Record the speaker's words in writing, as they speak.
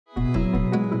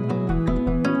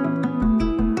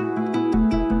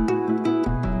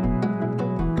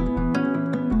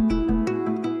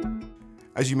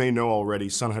As you may know already,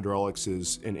 Sun Hydraulics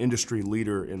is an industry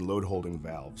leader in load-holding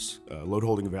valves.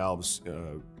 Load-holding valves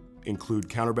include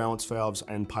counterbalance valves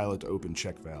and pilot open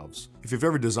check valves. If you've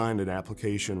ever designed an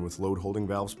application with load-holding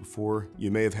valves before, you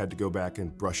may have had to go back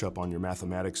and brush up on your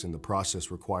mathematics and the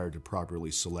process required to properly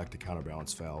select a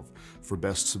counterbalance valve for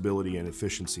best stability and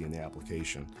efficiency in the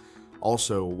application.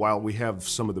 Also, while we have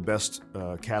some of the best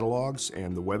catalogs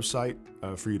and the website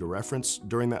for you to reference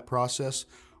during that process,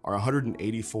 our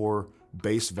 184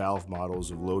 base valve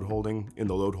models of load holding in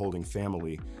the load holding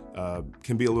family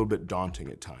can be a little bit daunting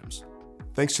at times.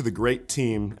 Thanks to the great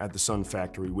team at the Sun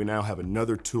Factory, we now have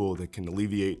another tool that can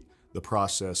alleviate the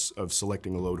process of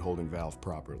selecting a load holding valve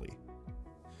properly.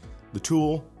 The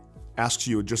tool asks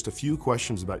you just a few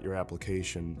questions about your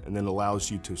application and then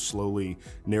allows you to slowly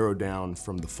narrow down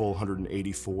from the full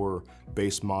 184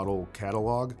 base model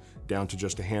catalog down to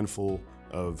just a handful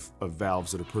of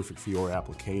valves that are perfect for your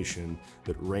application,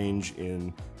 that range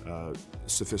in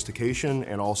sophistication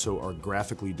and also are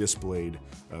graphically displayed,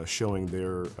 showing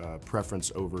their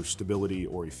preference over stability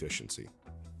or efficiency.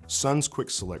 Sun's Quick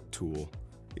Select tool,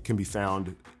 it can be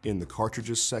found in the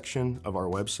cartridges section of our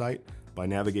website by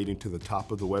navigating to the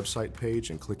top of the website page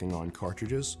and clicking on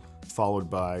cartridges, followed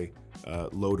by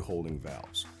load holding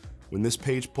valves. When this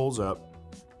page pulls up,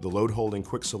 the load holding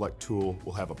Quick Select tool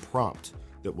will have a prompt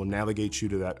that will navigate you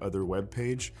to that other web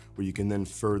page where you can then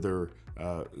further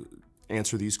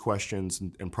answer these questions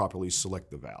and properly select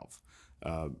the valve.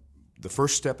 The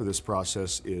first step of this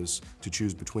process is to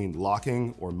choose between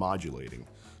locking or modulating.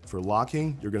 For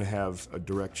locking, you're going to have a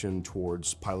direction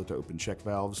towards pilot to open check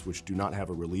valves, which do not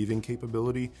have a relieving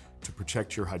capability to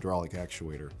protect your hydraulic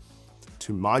actuator.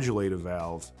 To modulate a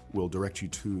valve will direct you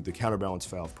to the counterbalance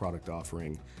valve product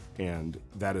offering, and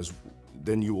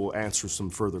then you will answer some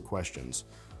further questions.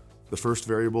 The first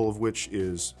variable of which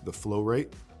is the flow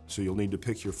rate. So you'll need to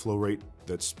pick your flow rate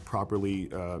that's properly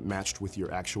matched with your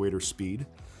actuator speed.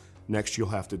 Next, you'll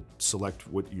have to select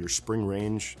what your spring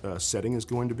range setting is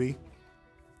going to be.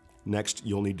 Next,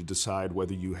 you'll need to decide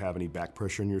whether you have any back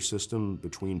pressure in your system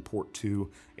between port 2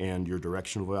 and your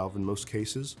directional valve in most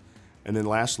cases. And then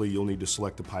lastly, you'll need to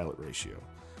select a pilot ratio.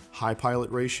 High pilot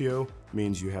ratio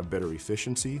means you have better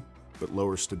efficiency, but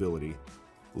lower stability.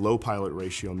 Low pilot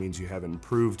ratio means you have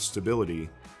improved stability,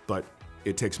 but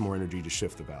it takes more energy to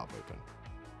shift the valve open.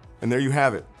 And there you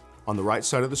have it. On the right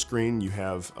side of the screen, you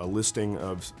have a listing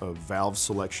of valve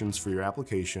selections for your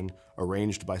application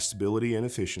arranged by stability and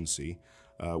efficiency,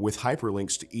 with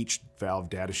hyperlinks to each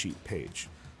valve datasheet page.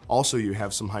 Also, you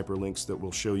have some hyperlinks that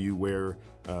will show you where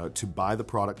to buy the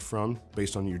product from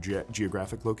based on your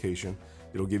geographic location.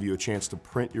 It'll give you a chance to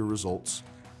print your results.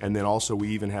 And then also we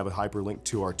even have a hyperlink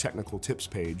to our technical tips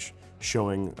page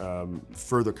showing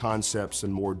further concepts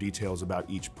and more details about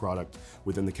each product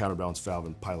within the counterbalance valve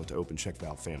and pilot to open check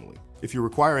valve family. If you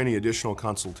require any additional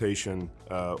consultation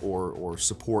or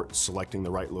support selecting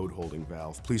the right load holding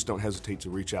valve, please don't hesitate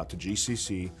to reach out to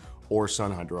GCC or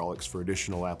Sun Hydraulics for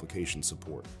additional application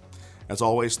support. As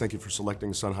always, thank you for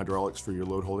selecting Sun Hydraulics for your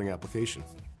load holding application.